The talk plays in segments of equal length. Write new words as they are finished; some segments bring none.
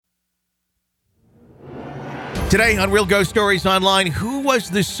Today on Real Ghost Stories Online, who was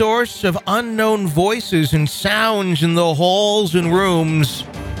the source of unknown voices and sounds in the halls and rooms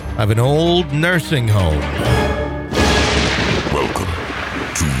of an old nursing home? Welcome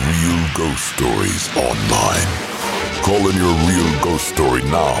to Real Ghost Stories Online. Call in your real ghost story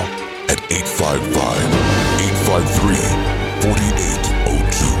now at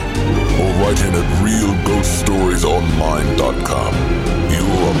 855-853-4802 or write in at realghoststoriesonline.com. You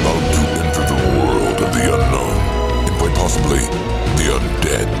are about to enter the world of the unknown and quite possibly the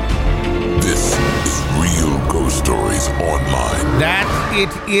undead. This is Real Ghost Stories Online. That it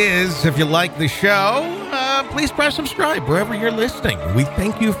is. If you like the show, please press subscribe wherever you're listening. We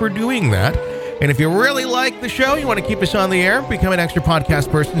thank you for doing that. And if you really like the show, you want to keep us on the air, become an extra podcast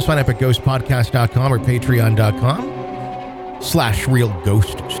person, sign up at ghostpodcast.com or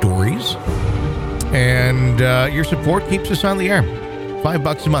patreon.com/realghoststories. And your support keeps us on the air.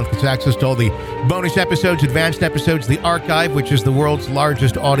 $5 a month gets access to all the bonus episodes, advanced episodes, the archive, which is the world's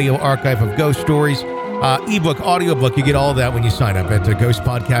largest audio archive of ghost stories. Ebook, audiobook, you get all of that when you sign up at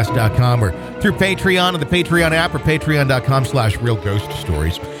ghostpodcast.com or through Patreon or the Patreon app or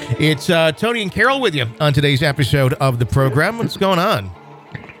patreon.com/realghoststories. It's Tony and Carol with you on today's episode of the program. What's going on?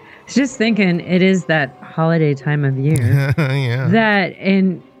 I was just thinking, it is that holiday time of year. Yeah. That,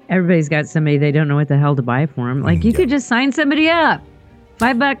 and everybody's got somebody they don't know what the hell to buy for them. Like, you could just sign somebody up.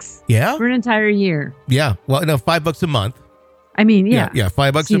 $5 for an entire year. Yeah. Well, no, $5 a month. I mean, yeah. Yeah,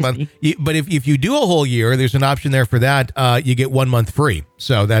 $5 a month. But if you do a whole year, there's an option there for that. You get 1 month free.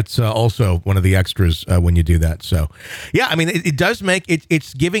 So that's also one of the extras when you do that. So, yeah, I mean, it does make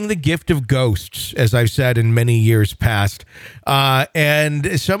it's giving the gift of ghosts, as I've said in many years past.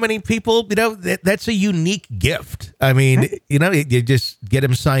 And so many people, that's a unique gift. I mean, you just get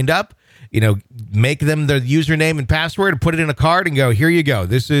them signed up, make them the username and password and put it in a card and go, here you go.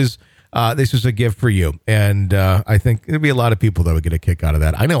 This is a gift for you. And I think there'd be a lot of people that would get a kick out of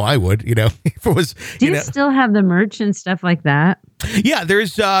that. I know I would, if it was. Do you still have the merch and stuff like that? Yeah, there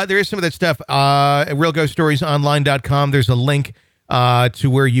is some of that stuff. At realghoststoriesonline.com, there's a link to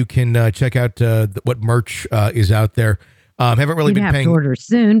where you can check out what merch is out there. Haven't really been paying. To order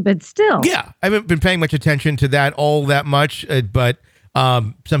soon, but still. Yeah, I haven't been paying much attention to that all that much, but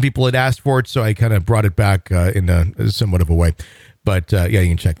some people had asked for it, so I kind of brought it back in somewhat of a way. But yeah, you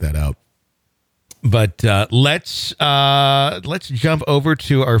can check that out. But let's jump over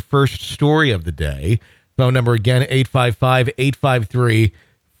to our first story of the day. Phone number again,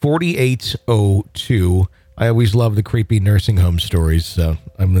 855-853-4802. I always love the creepy nursing home stories, so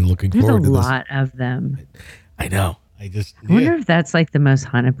I've been looking forward to this. There's a lot of them. I know. I wonder if that's like the most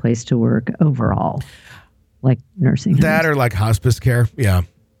haunted place to work overall, like nursing homes. That or like hospice care. Yeah.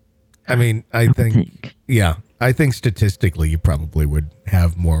 I mean, I think. Yeah. I think statistically, you probably would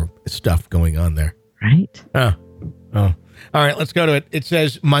have more stuff going on there. Right. Oh. All right, let's go to it. It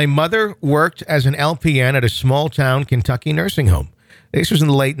says, my mother worked as an LPN at a small town Kentucky nursing home. This was in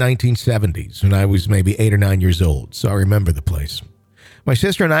the late 1970s when I was maybe 8 or 9 years old, so I remember the place. My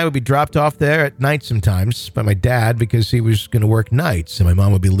sister and I would be dropped off there at night sometimes by my dad because he was going to work nights and my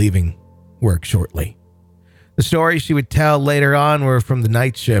mom would be leaving work shortly. The stories she would tell later on were from the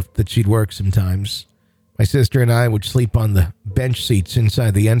night shift that she'd work sometimes. My sister and I would sleep on the bench seats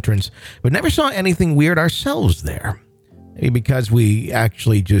inside the entrance, but never saw anything weird ourselves there. Maybe because we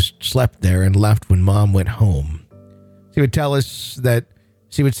actually just slept there and left when Mom went home. She would tell us that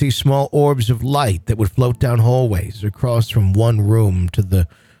she would see small orbs of light that would float down hallways or cross from one room to the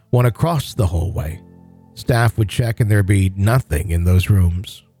one across the hallway. Staff would check and there'd be nothing in those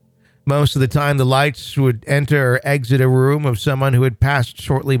rooms. Most of the time, the lights would enter or exit a room of someone who had passed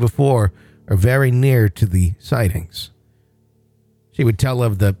shortly before or very near to the sightings. She would tell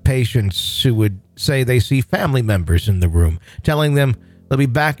of the patients who would say they see family members in the room, telling them they'll be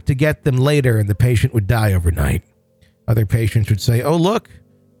back to get them later and the patient would die overnight. Other patients would say, oh, look,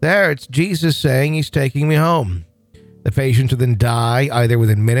 there, it's Jesus saying he's taking me home. The patients would then die either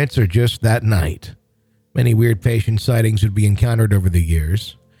within minutes or just that night. Many weird patient sightings would be encountered over the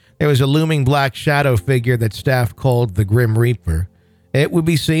years. There was a looming black shadow figure that staff called the Grim Reaper. It would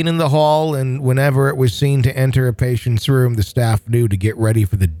be seen in the hall, and whenever it was seen to enter a patient's room, the staff knew to get ready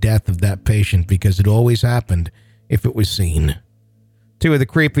for the death of that patient because it always happened if it was seen. 2 of the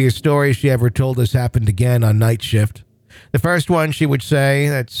creepiest stories she ever told us happened again on night shift. The first one, she would say,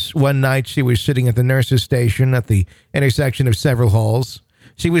 that's one night she was sitting at the nurse's station at the intersection of several halls.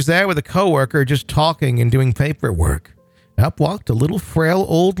 She was there with a coworker just talking and doing paperwork. Up walked a little frail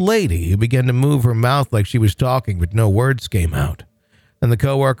old lady who began to move her mouth like she was talking, but no words came out. Then the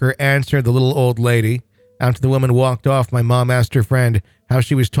coworker answered the little old lady. After the woman walked off, my mom asked her friend, how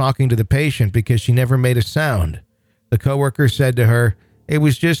she was talking to the patient because she never made a sound. The coworker said to her, it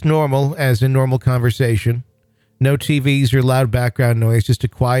was just normal, as in normal conversation. No TVs or loud background noise, just a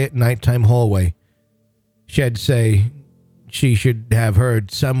quiet nighttime hallway. She'd say she should have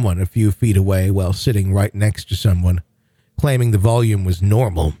heard someone a few feet away while sitting right next to someone, claiming the volume was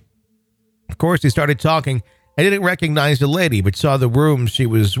normal. Of course, they started talking. I didn't recognize the lady, but saw the room she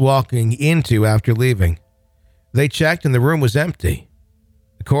was walking into after leaving. They checked, and the room was empty.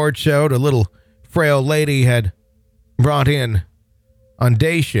 The cord showed a little frail lady had brought in on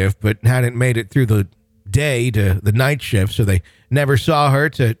day shift, but hadn't made it through the day to the night shift, so they never saw her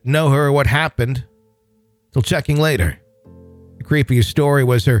to know her or what happened till checking later. The creepiest story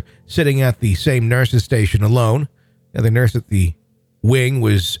was her sitting at the same nurse's station alone. The other nurse at the wing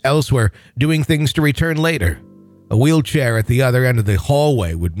was elsewhere doing things to return later. A wheelchair at the other end of the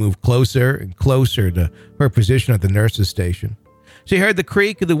hallway would move closer and closer to her position at the nurse's station. She heard the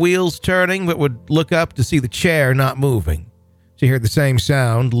creak of the wheels turning, but would look up to see the chair not moving. She heard the same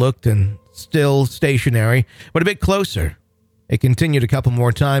sound, looked, and still stationary, but a bit closer. It continued a couple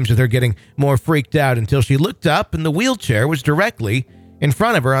more times with her getting more freaked out until she looked up and the wheelchair was directly in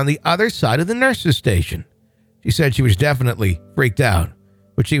front of her on the other side of the nurse's station. She said she was definitely freaked out,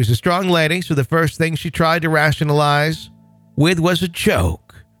 but she was a strong lady, so the first thing she tried to rationalize with was a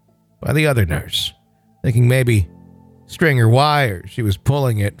joke by the other nurse, thinking maybe string or wire, she was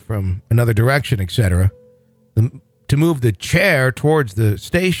pulling it from another direction, etc., to move the chair towards the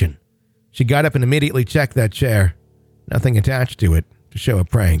station. She got up and immediately checked that chair. Nothing attached to it to show a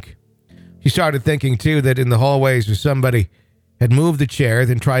prank. She started thinking, too, that in the hallways if somebody had moved the chair,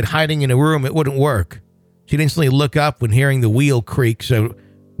 then tried hiding in a room, it wouldn't work. She'd instantly look up when hearing the wheel creak, so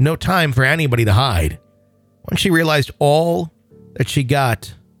no time for anybody to hide. Once she realized all that she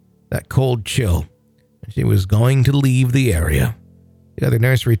got, that cold chill, and she was going to leave the area. The other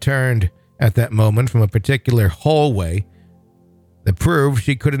nurse returned at that moment from a particular hallway that proved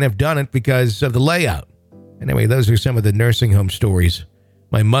she couldn't have done it because of the layout. Anyway, those are some of the nursing home stories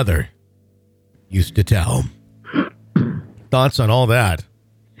my mother used to tell. Thoughts on all that?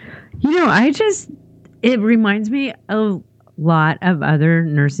 You know, it reminds me a lot of other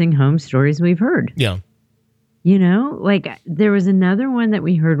nursing home stories we've heard. Yeah. You know, like there was another one that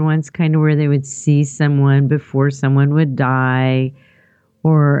we heard once, kind of where they would see someone before someone would die.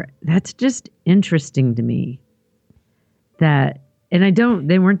 Or that's just interesting to me. They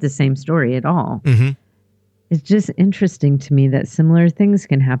weren't the same story at all. Mm-hmm. It's just interesting to me that similar things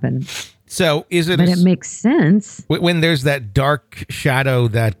can happen. So it makes sense. When there's that dark shadow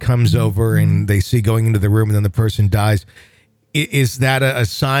that comes over and they see going into the room and then the person dies, is that a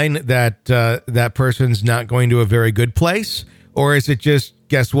sign that that person's not going to a very good place? Or is it just,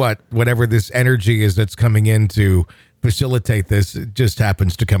 guess what? Whatever this energy is that's coming in to facilitate this, it just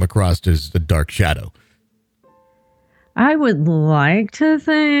happens to come across as a dark shadow? I would like to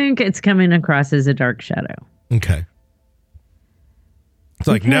think it's coming across as a dark shadow. Okay. It's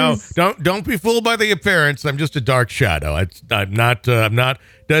like, no, don't be fooled by the appearance. I'm just a dark shadow. I'm not,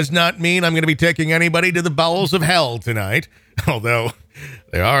 does not mean I'm going to be taking anybody to the bowels of hell tonight. Although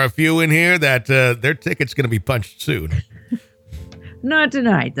there are a few in here that their ticket's going to be punched soon. Not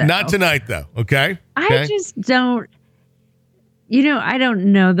tonight, though. Not tonight, though. Okay. I just don't, I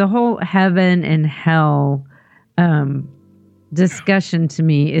don't know. The whole heaven and hell discussion to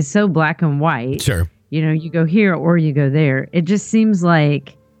me is so black and white. Sure. You go here or you go there. It just seems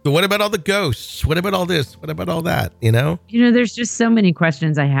like. But what about all the ghosts? What about all this? What about all that? There's just so many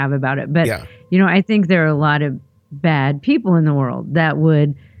questions I have about it. But, I think there are a lot of bad people in the world that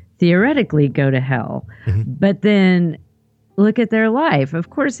would theoretically go to hell. Mm-hmm. But then look at their life. Of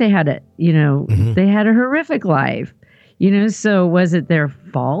course they had they had a horrific life. So was it their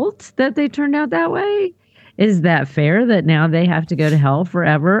fault that they turned out that way? Is that fair that now they have to go to hell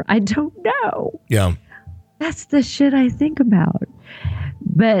forever? I don't know. Yeah. That's the shit I think about.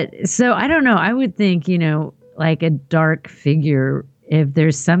 But so I don't know. I would think, like a dark figure, if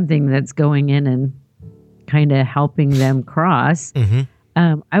there's something that's going in and kind of helping them cross,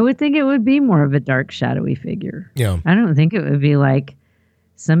 I would think it would be more of a dark, shadowy figure. Yeah. I don't think it would be like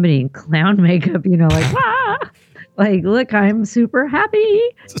somebody in clown makeup, like, like, look, I'm super happy.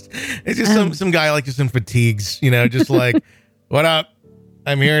 It's just some guy like just in fatigues, just like, what up?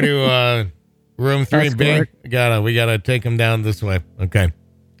 I'm here to room 3B. We gotta take him down this way. Okay,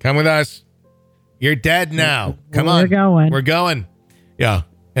 come with us. You're dead now. Come on, we're going. Yeah,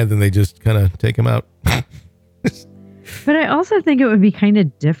 and then they just kind of take him out. But I also think it would be kind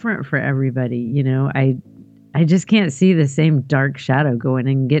of different for everybody. I just can't see the same dark shadow going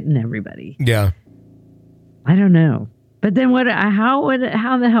and getting everybody. Yeah. I don't know. But then how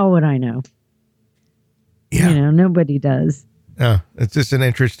the hell would I know? Yeah. Nobody does. It's just an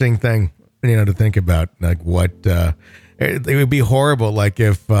interesting thing, to think about, like what, it would be horrible. Like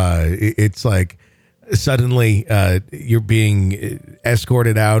if, it's like suddenly, you're being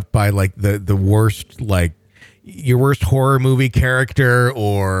escorted out by like the worst, like your worst horror movie character,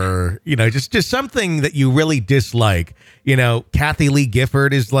 or, just something that you really dislike. Kathy Lee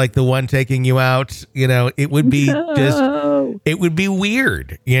Gifford is like the one taking you out. It would be it would be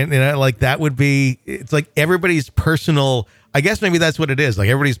weird. Like that would be, it's like everybody's personal, I guess maybe that's what it is. Like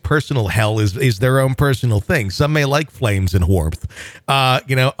everybody's personal hell is their own personal thing. Some may like flames and warmth,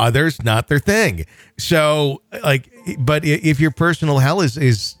 others not their thing. So like, but if your personal hell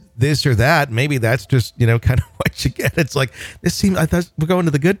is this or that, maybe that's just, kind of what you get. It's like, I thought we're going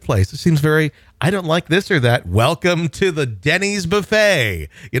to the good place. It seems I don't like this or that. Welcome to the Denny's buffet.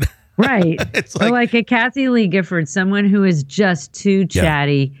 Right. It's or like a Kathy Lee Gifford, someone who is just too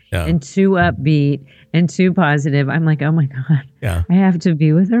chatty and too upbeat and too positive. I'm like, oh my God, I have to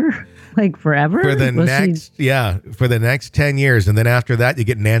be with her like forever for the for the next 10 years. And then after that, you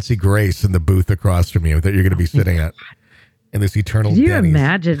get Nancy Grace in the booth across from you that you're going to be sitting at. In this eternal Can you Denny's.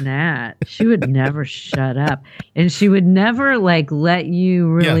 Imagine that? She would never shut up. And she would never let you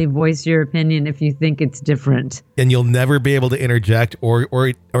really voice your opinion if you think it's different. And you'll never be able to interject or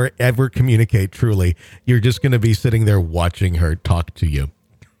ever communicate truly. You're just going to be sitting there watching her talk to you.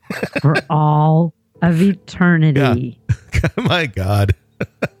 For all of eternity. Yeah. Oh my God.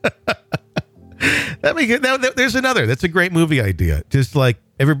 There's another. That's a great movie idea. Just like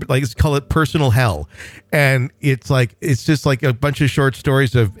let's call it Personal Hell, and it's just like a bunch of short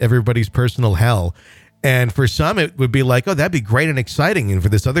stories of everybody's personal hell. And for some, it would be like, oh, that'd be great and exciting, and for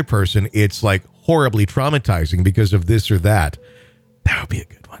this other person, it's like horribly traumatizing because of this or that. That would be a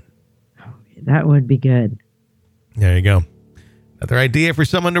good one. Oh, that would be good. There you go. Another idea for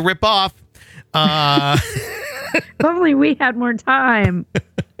someone to rip off. If only we had more time.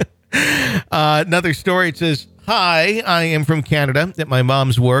 Another story. It says, hi, I am from Canada. At my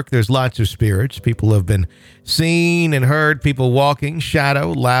mom's work, there's lots of spirits. People have been seen and heard, people walking,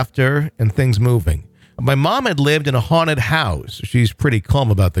 shadow, laughter, and things moving. My mom had lived in a haunted house. She's pretty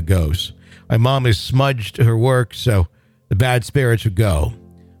calm about the ghosts. My mom has smudged her work so the bad spirits would go.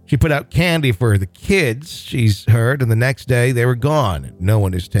 She put out candy for the kids, she's heard, and the next day they were gone. No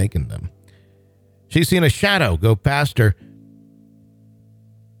one has taken them. She's seen a shadow go past her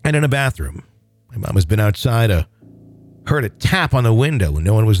and in a bathroom. My mom has been outside, heard a tap on the window and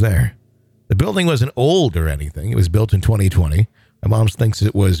no one was there. The building wasn't old or anything. It was built in 2020. My mom thinks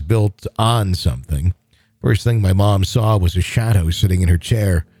it was built on something. First thing my mom saw was a shadow sitting in her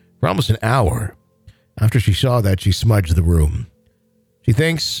chair for almost an hour. After she saw that, she smudged the room. She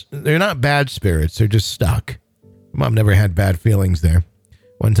thinks they're not bad spirits, they're just stuck. My mom never had bad feelings there.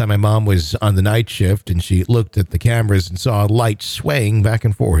 One time my mom was on the night shift and she looked at the cameras and saw a light swaying back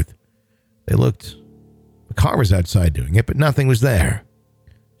and forth. The car was outside doing it, but nothing was there.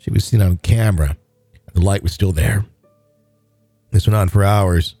 She was seen on camera and the light was still there. This went on for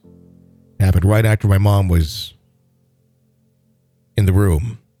hours. It happened right after my mom was in the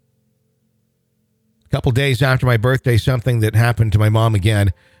room. A couple days after my birthday, something that happened to my mom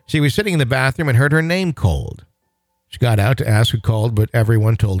again. She was sitting in the bathroom and heard her name called. She got out to ask who called, but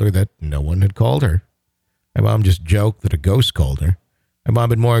everyone told her that no one had called her. My mom just joked that a ghost called her. My mom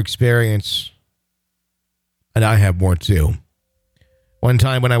had more experience, and I have more too. One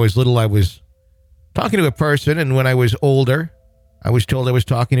time when I was little, I was talking to a person, and when I was older, I was told I was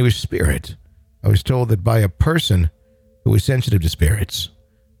talking to a spirit. I was told that by a person who was sensitive to spirits.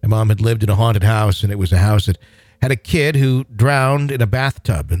 My mom had lived in a haunted house, and it was a house that had a kid who drowned in a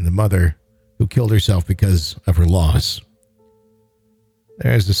bathtub, and the mother who killed herself because of her loss.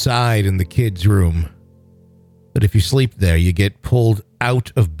 There's a side in the kid's room that if you sleep there, you get pulled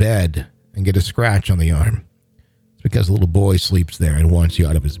out of bed and get a scratch on the arm. It's because a little boy sleeps there and wants you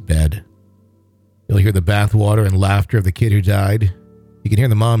out of his bed. You'll hear the bathwater and laughter of the kid who died. You can hear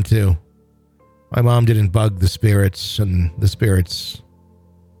the mom too. My mom didn't bug the spirits, and the spirits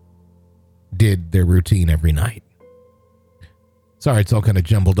did their routine every night. Sorry, it's all kind of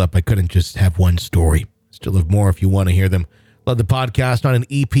jumbled up. I couldn't just have one story. Still have more if you want to hear them. Love the podcast, not an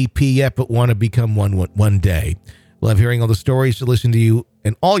EPP yet, but want to become one day. Love hearing all the stories, to listen to you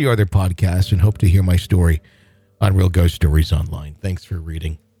and all your other podcasts, and hope to hear my story on Real Ghost Stories Online. Thanks for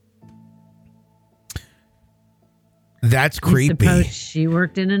reading. That's creepy. I suppose she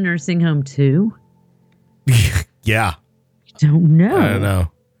worked in a nursing home too? Yeah. I don't know. I don't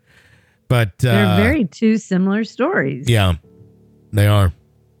know. But they're very two similar stories. Yeah, they are.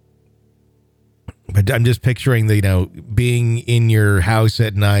 But I'm just picturing being in your house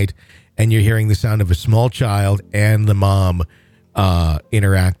at night and you're hearing the sound of a small child and the mom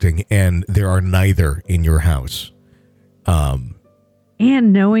interacting, and there are neither in your house.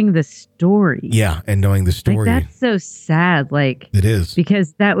 And knowing the story. Yeah, and knowing the story. Like, that's so sad. Like, it is.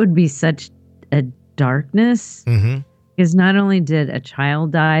 Because that would be such a darkness. Mm-hmm. Because not only did a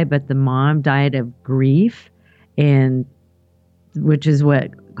child die, but the mom died of grief, and which is what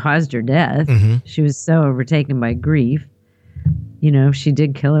caused her death. Mm-hmm. She was so overtaken by grief. If she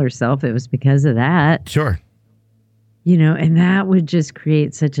did kill herself, it was because of that. Sure. And that would just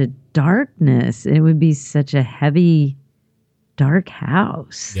create such a darkness. It would be such a heavy, dark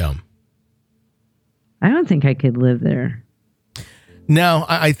house. Yeah. I don't think I could live there. No,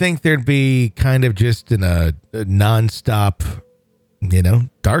 I think there'd be kind of just a nonstop,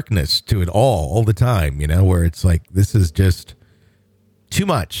 darkness to it all the time, where it's like, this is just too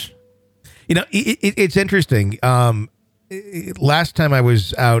much. It's interesting. Last time I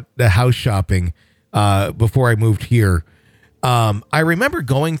was out house shopping, before I moved here, I remember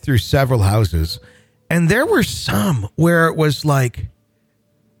going through several houses, and there were some where it was like,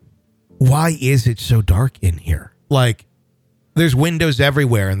 why is it so dark in here? Like, there's windows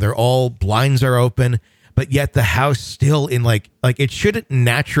everywhere and blinds are open, but yet the house still in like it shouldn't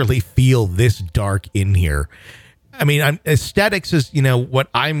naturally feel this dark in here. I mean, aesthetics is, what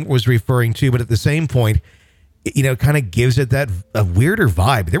I was referring to, but at the same point, kind of gives it that a weirder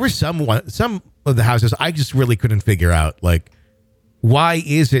vibe. There were some of the houses I just really couldn't figure out, like, why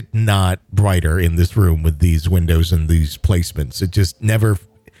is it not brighter in this room with these windows and these placements? It just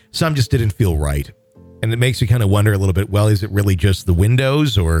some just didn't feel right. And it makes you kind of wonder a little bit, well, is it really just the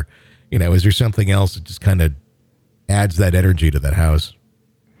windows, or, is there something else that just kind of adds that energy to that house?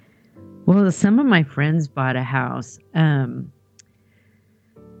 Well, some of my friends bought a house a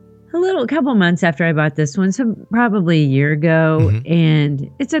couple months after I bought this one, so probably a year ago. Mm-hmm.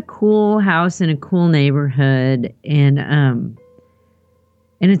 And it's a cool house in a cool neighborhood. And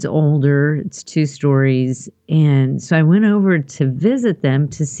it's older. It's 2 stories. And so I went over to visit them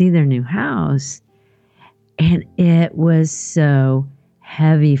to see their new house. And it was so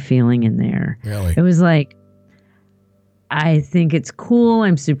heavy feeling in there. Really? It was like, I think it's cool.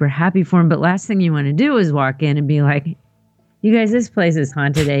 I'm super happy for him. But last thing you want to do is walk in and be like, you guys, this place is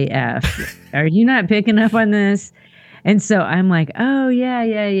haunted AF. Are you not picking up on this? And so I'm like, oh,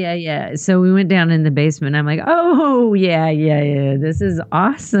 yeah. So we went down in the basement. I'm like, oh, yeah. This is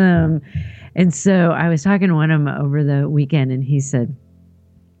awesome. And so I was talking to one of them over the weekend, and he said,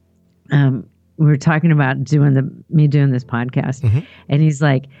 we were talking about doing this podcast. Mm-hmm. And he's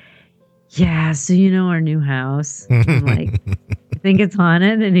like, yeah, so our new house. I'm like, I think it's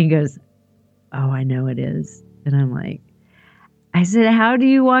haunted. And he goes, oh, I know it is. And I'm like, I said, how do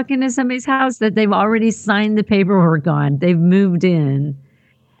you walk into somebody's house that they've already signed the paperwork on? They've moved in.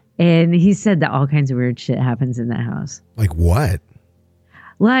 And he said that all kinds of weird shit happens in that house. Like what?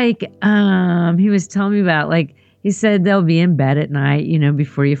 Like, he was telling me about, like, he said they'll be in bed at night,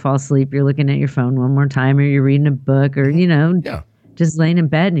 before you fall asleep, you're looking at your phone one more time, or you're reading a book, or, just laying in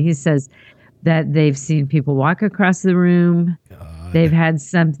bed. And he says that they've seen people walk across the room. God. They've had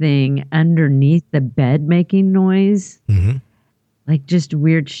something underneath the bed making noise. Mm-hmm. Like just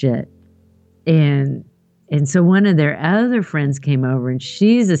weird shit. And so one of their other friends came over, and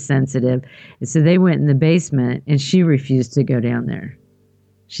she's a sensitive. And so they went in the basement, and she refused to go down there.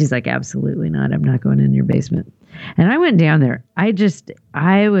 She's like, absolutely not. I'm not going in your basement. And I went down there. I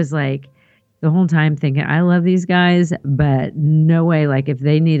was like the whole time thinking, I love these guys, but no way. Like, if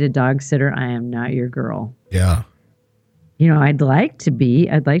they need a dog sitter, I am not your girl. Yeah. I'd like to be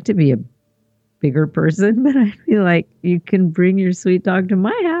a bigger person, but I feel like you can bring your sweet dog to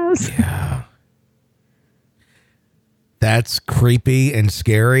my house. Yeah. That's creepy and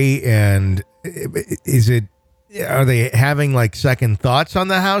scary. And are they having like second thoughts on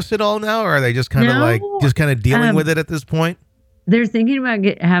the house at all now? Or are they just kind of dealing with it at this point? They're thinking about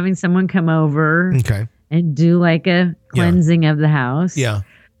having someone come over, okay, and do like a cleansing of the house. Yeah.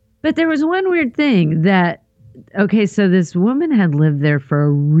 But there was one weird thing that, okay, so this woman had lived there for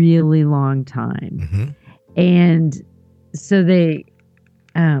a really long time. Mm-hmm. And so they,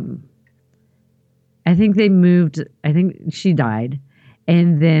 I think she died.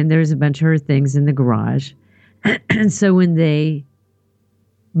 And then there's a bunch of her things in the garage. And so when they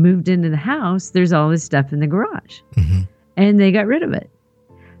moved into the house, there's all this stuff in the garage. Mm-hmm. And they got rid of it.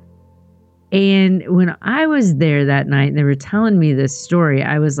 And when I was there that night and they were telling me this story,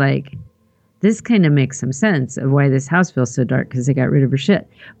 I was like, this kind of makes some sense of why this house feels so dark, because they got rid of her shit.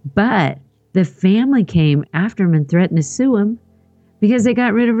 But the family came after him and threatened to sue him because they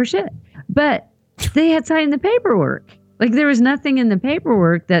got rid of her shit. But They had signed the paperwork. Like, there was nothing in the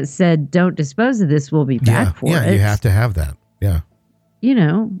paperwork that said, don't dispose of this, we'll be back for it. Yeah, you have to have that. Yeah. You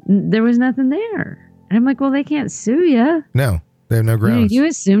know, there was nothing there. And I'm like, well, they can't sue you. No, they have no grounds. You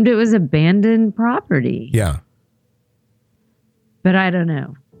assumed it was abandoned property. Yeah. But I don't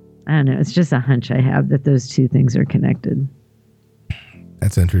know. It's just a hunch I have that those two things are connected.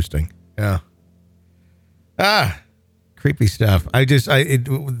 That's interesting. Yeah. Creepy stuff.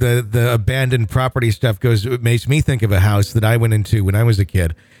 The abandoned property stuff it makes me think of a house that I went into when I was a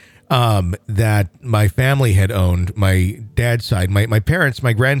kid, that my family had owned. My dad's side, my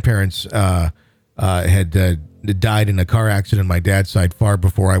grandparents, had died in a car accident on my dad's side far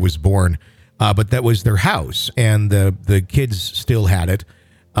before I was born. But that was their house, and the kids still had it.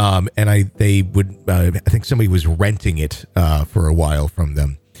 And I think somebody was renting it, for a while from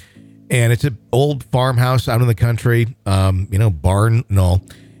them. And it's an old farmhouse out in the country, barn and all.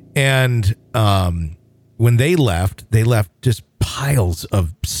 And when they left just piles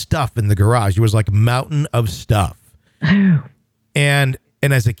of stuff in the garage. It was like a mountain of stuff. And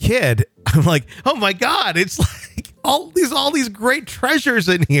as a kid, I'm like, oh my God, it's like all these great treasures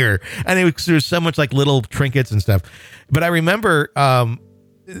in here. And there's so much like little trinkets and stuff. But I remember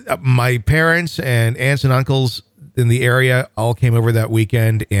my parents and aunts and uncles in the area all came over that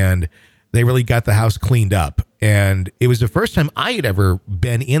weekend, and they really got the house cleaned up. And it was the first time I had ever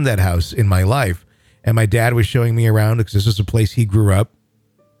been in that house in my life. And my dad was showing me around because this is a place he grew up.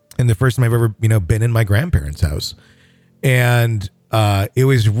 And the first time I've ever, been in my grandparents' house. And it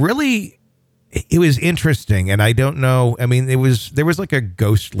was interesting. And I don't know. I mean, there was like a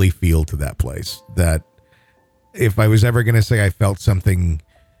ghostly feel to that place that if I was ever going to say I felt something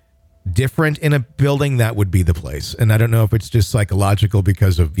different in a building, that would be the place. And I don't know if it's just psychological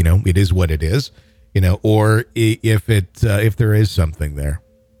because of, it is what it is, or if there is something there.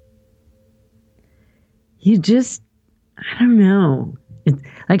 I don't know. It's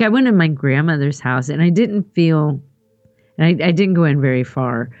like I went to my grandmother's house and I didn't feel, and I didn't go in very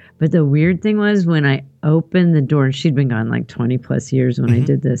far, but the weird thing was when I opened the door, and she'd been gone like 20 plus years when I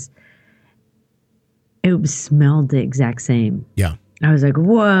did this, it smelled the exact same. Yeah. I was like,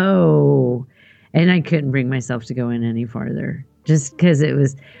 whoa. And I couldn't bring myself to go in any farther just because it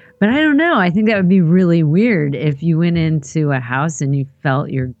was, but I don't know. I think that would be really weird if you went into a house and you felt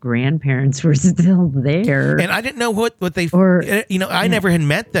your grandparents were still there. And I didn't know what they, I never had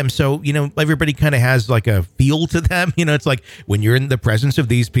met them. So, everybody kind of has like a feel to them. It's like when you're in the presence of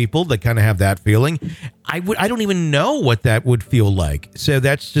these people, they kind of have that feeling. I don't even know what that would feel like. So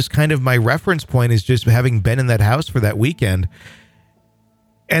that's just kind of my reference point, is just having been in that house for that weekend.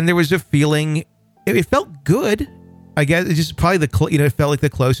 And there was a feeling, it felt good. I guess it's just probably it felt like the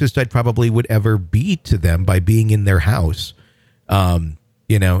closest I'd probably would ever be to them by being in their house, and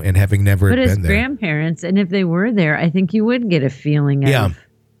having never been there. But as grandparents, and if they were there, I think you would get a feeling of,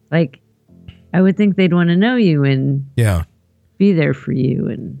 like, I would think they'd want to know you and be there for you.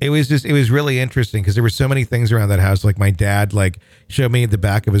 And it was really interesting because there were so many things around that house. Like my dad, showed me the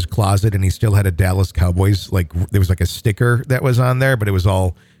back of his closet, and he still had a Dallas Cowboys. There was like a sticker that was on there, but it was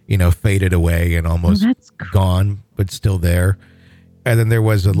all, faded away and almost gone, but still there. And then there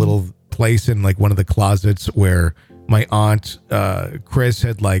was a little place in one of the closets where my aunt, Chris,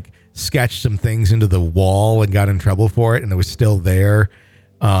 had sketched some things into the wall and got in trouble for it. And it was still there.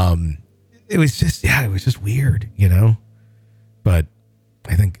 It was just weird, But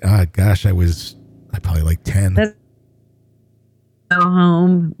I think, I was probably 10. Go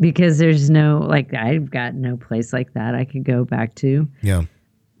home because there's no, I've got no place like that I could go back to. Yeah.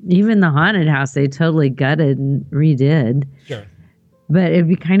 Even the haunted house, they totally gutted and redid. Sure. But it'd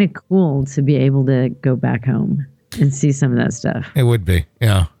be kind of cool to be able to go back home and see some of that stuff. It would be.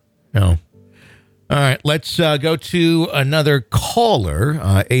 Yeah. All right. Let's go to another caller.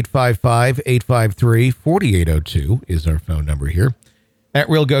 855-853-4802 is our phone number here at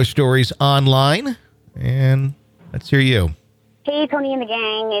Real Ghost Stories Online. And let's hear you. Hey, Tony and the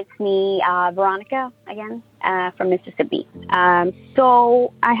gang. It's me, Veronica, again, from Mississippi.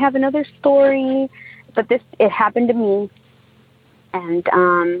 So I have another story, but it happened to me. And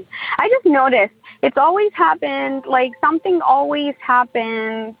I just noticed it's always happened, something always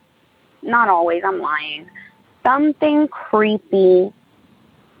happens. Not always, I'm lying. Something creepy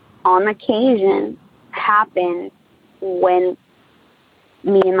on occasion happens when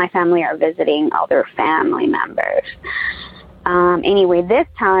me and my family are visiting other family members. Anyway, this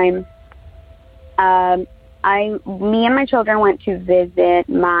time, me and my children went to visit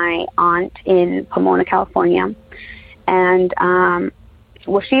my aunt in Pomona, California. And,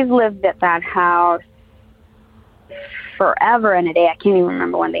 she's lived at that house forever and a day. I can't even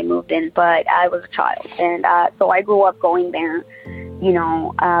remember when they moved in, but I was a child. And so I grew up going there. You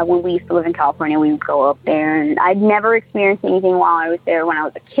know, when we used to live in California, we would go up there. And I'd never experienced anything while I was there when I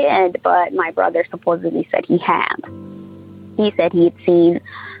was a kid, but my brother supposedly said he had. He said he had seen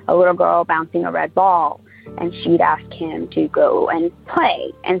a little girl bouncing a red ball, and she'd ask him to go and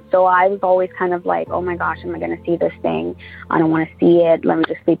play. And so I was always kind of like, oh my gosh, am I going to see this thing? I don't want to see it. Let me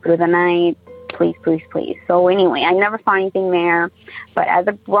just sleep through the night. Please, please, please. So anyway, I never saw anything there. But as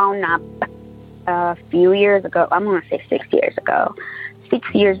a grown-up, a few years ago, I'm going to say 6 years ago. 6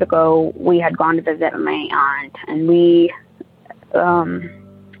 years ago, we had gone to visit my aunt, and we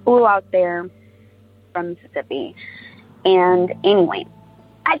flew out there from Mississippi. And anyway,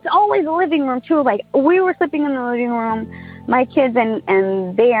 it's always the living room, too. Like, we were sleeping in the living room. My kids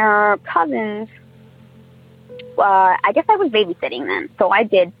and their cousins, I guess I was babysitting them. So I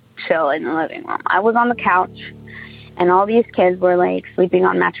did chill in the living room. I was on the couch, and all these kids were, like, sleeping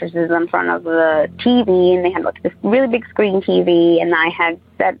on mattresses in front of the TV, and they had, like, this really big screen TV, and I had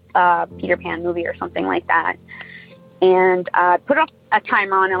set a Peter Pan movie or something like that. And put up a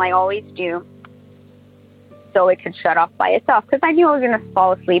timer on it, like I always do, so it could shut off by itself, because I knew I was going to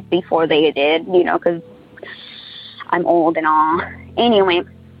fall asleep before they did, you know, because I'm old and all. Anyway,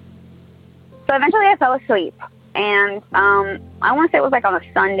 so eventually I fell asleep, and I want to say it was like on a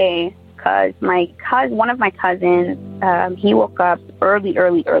Sunday, because one of my cousins, he woke up early,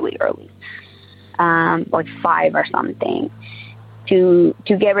 like 5 or something, to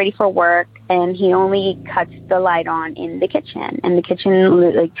get ready for work, and he only cuts the light on in the kitchen, and the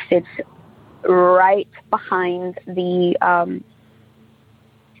kitchen like sits right behind the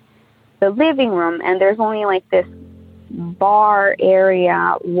living room, and there's only like this bar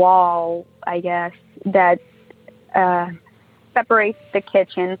area wall, I guess, that separates the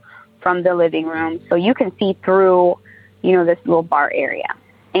kitchen from the living room, so you can see through, you know, this little bar area.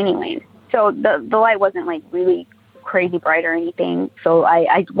 Anyway, so the light wasn't like really crazy bright or anything, so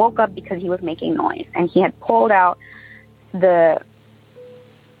I woke up because he was making noise, and he had pulled out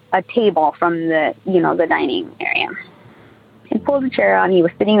a table from the dining area. He pulled a chair out, and he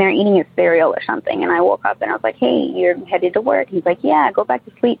was sitting there eating his cereal or something, and I woke up, and I was like, hey, you're headed to work? He's like, yeah, go back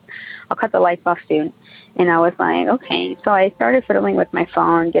to sleep. I'll cut the lights off soon. And I was like, okay. So I started fiddling with my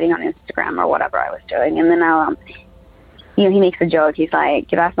phone, getting on Instagram or whatever I was doing, and then he makes a joke. He's like,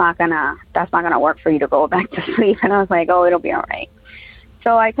 that's not gonna work for you to go back to sleep. And I was like, oh, it'll be all right.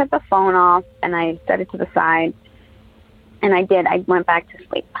 So I cut the phone off, and I set it to the side, and I did. I went back to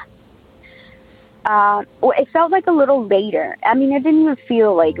sleep. It felt like a little later. I mean, it didn't even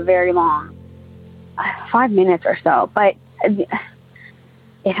feel like very long, 5 minutes or so, but it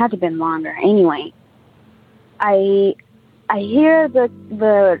had to have been longer. Anyway, I hear the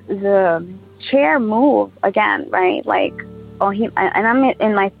chair move again, right? Like, and I'm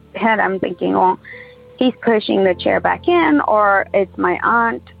in my head, I'm thinking, well, he's pushing the chair back in, or it's my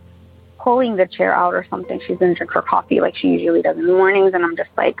aunt pulling the chair out or something. She's going to drink her coffee like she usually does in the mornings, and I'm just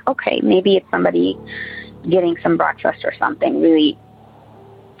like, okay, maybe it's somebody getting some breakfast or something really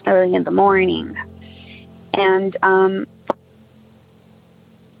early in the morning. And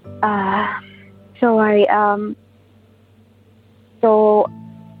so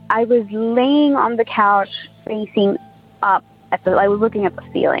I was laying on the couch facing up I was looking at the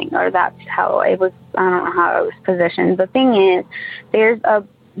ceiling, or that's how I was. I don't know how I was positioned. The thing is,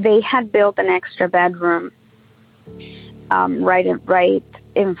 they had built an extra bedroom right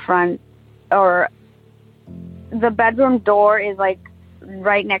in front, or the bedroom door is like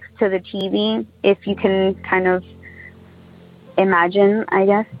right next to the TV, if you can kind of imagine, I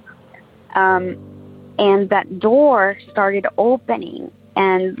guess. And that door started opening.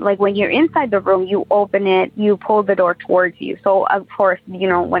 And like when you're inside the room, you open it, you pull the door towards you. So of course, you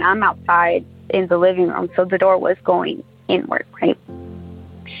know, when I'm outside in the living room, so the door was going inward, right?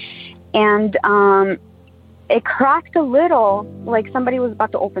 And it cracked a little, like somebody was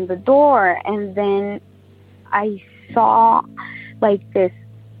about to open the door. And then I saw like this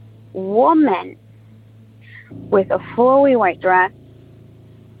woman with a flowy white dress,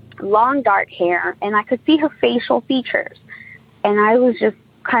 long dark hair, and I could see her facial features. And I was just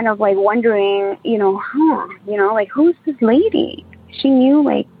kind of like wondering, like, who's this lady? She knew,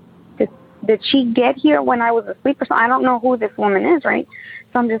 like, did she get here when I was asleep or something? I don't know who this woman is, right?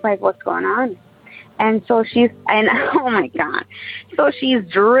 So I'm just like, what's going on? And so oh my God. So she's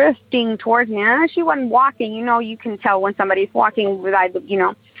drifting towards me. And she wasn't walking. You know, you can tell when somebody's walking with either,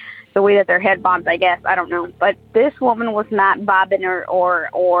 the way that their head bobs, I guess. I don't know. But this woman was not bobbing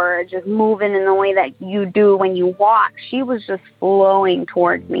or just moving in the way that you do when you walk. She was just flowing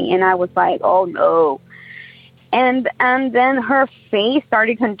towards me. And I was like, oh, no. And then her face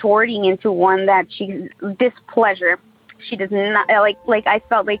started contorting into one that she's displeasure. She does not, like I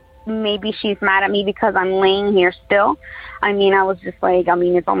felt like maybe she's mad at me because I'm laying here still. I mean, I was just like,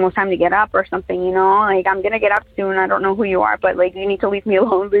 it's almost time to get up or something, you know? Like, I'm going to get up soon. I don't know who you are, but, like, you need to leave me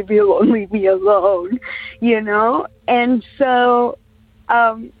alone. Leave me alone. Leave me alone, you know? And so,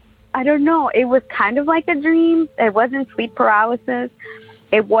 I don't know. It was kind of like a dream. It wasn't sleep paralysis.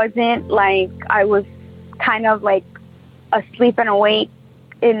 It wasn't like I was kind of, like, asleep and awake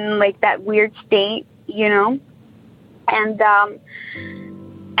in, like, that weird state, you know? And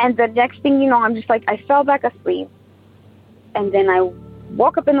the next thing you know, I'm just like, I fell back asleep. And then I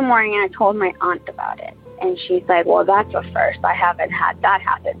woke up in the morning and I told my aunt about it. And she's like, well, that's a first. I haven't had that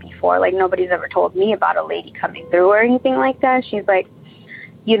happen before. Like, nobody's ever told me about a lady coming through or anything like that. She's like,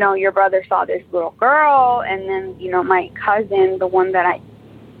 you know, your brother saw this little girl. And then, you know, my cousin, the one that I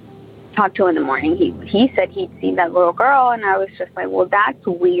talked to in the morning, he said he'd seen that little girl. And I was just like, well, that's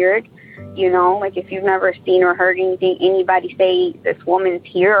weird. You know, like, if you've never seen or heard anybody say this woman's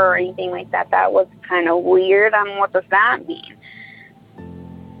here or anything like that, that was kind of weird. What does that mean?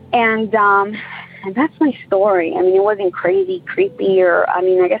 And that's my story. I mean, it wasn't crazy, creepy, or, I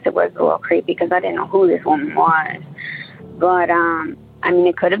mean, I guess it was a little creepy because I didn't know who this woman was. But, I mean,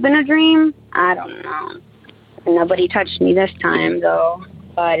 it could have been a dream. I don't know. Nobody touched me this time, though,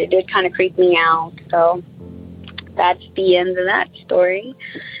 but it did kind of creep me out, so that's the end of that story.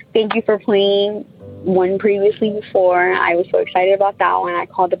 Thank you for playing one previously before. I was so excited about that one. I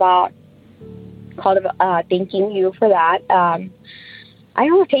called about thanking you for that. I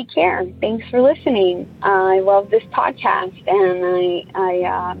don't know, take care. Thanks for listening. I love this podcast, and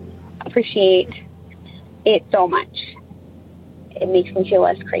I appreciate it so much. It makes me feel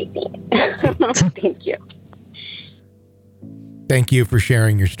less crazy. Thank you. Thank you for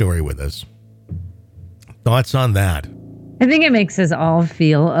sharing your story with us. Thoughts on that? I think it makes us all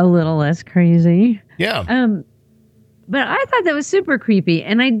feel a little less crazy. Yeah. But I thought that was super creepy.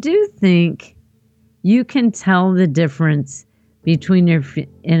 And I do think you can tell the difference between you're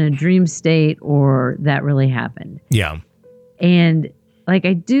in a dream state or that really happened. Yeah. And like,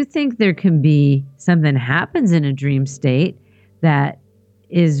 I do think there can be something happens in a dream state that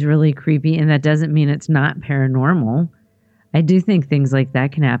is really creepy. And that doesn't mean it's not paranormal. I do think things like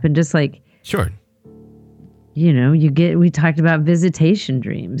that can happen. Just like, sure. You know, we talked about visitation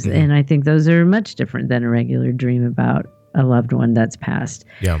dreams, and I think those are much different than a regular dream about a loved one that's passed.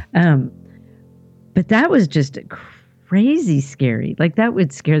 Yeah. But that was just crazy scary. Like, that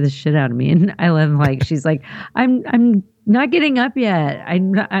would scare the shit out of me. And I love, like, she's like, I'm not getting up yet.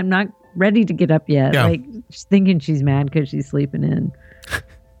 I'm not ready to get up yet. Yeah. Like, she's thinking she's mad because she's sleeping in.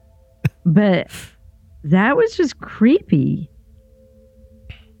 But that was just creepy.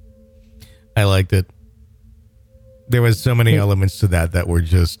 I liked it. There was so many elements to that were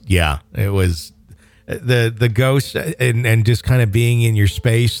just, it was the ghost and just kind of being in your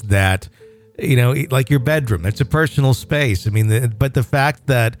space that, you know, like your bedroom. It's a personal space. I mean, but the fact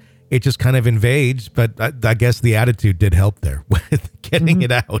that it just kind of invades, but I guess the attitude did help there with getting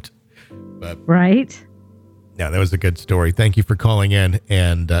it out. But, right? Yeah, that was a good story. Thank you for calling in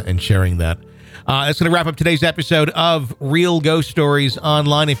and sharing that. That's going to wrap up today's episode of Real Ghost Stories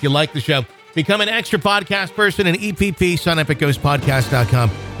Online. If you like the show, become an extra podcast person in EPP, sign up at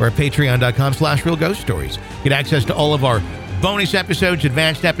ghostpodcast.com or at patreon.com/Real Ghost Stories. Get access to all of our bonus episodes,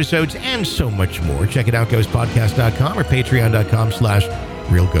 advanced episodes, and so much more. Check it out, ghostpodcast.com or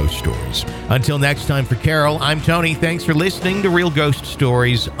patreon.com/Real Ghost Stories. Until next time, for Carol, I'm Tony. Thanks for listening to Real Ghost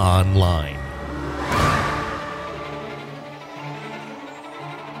Stories Online.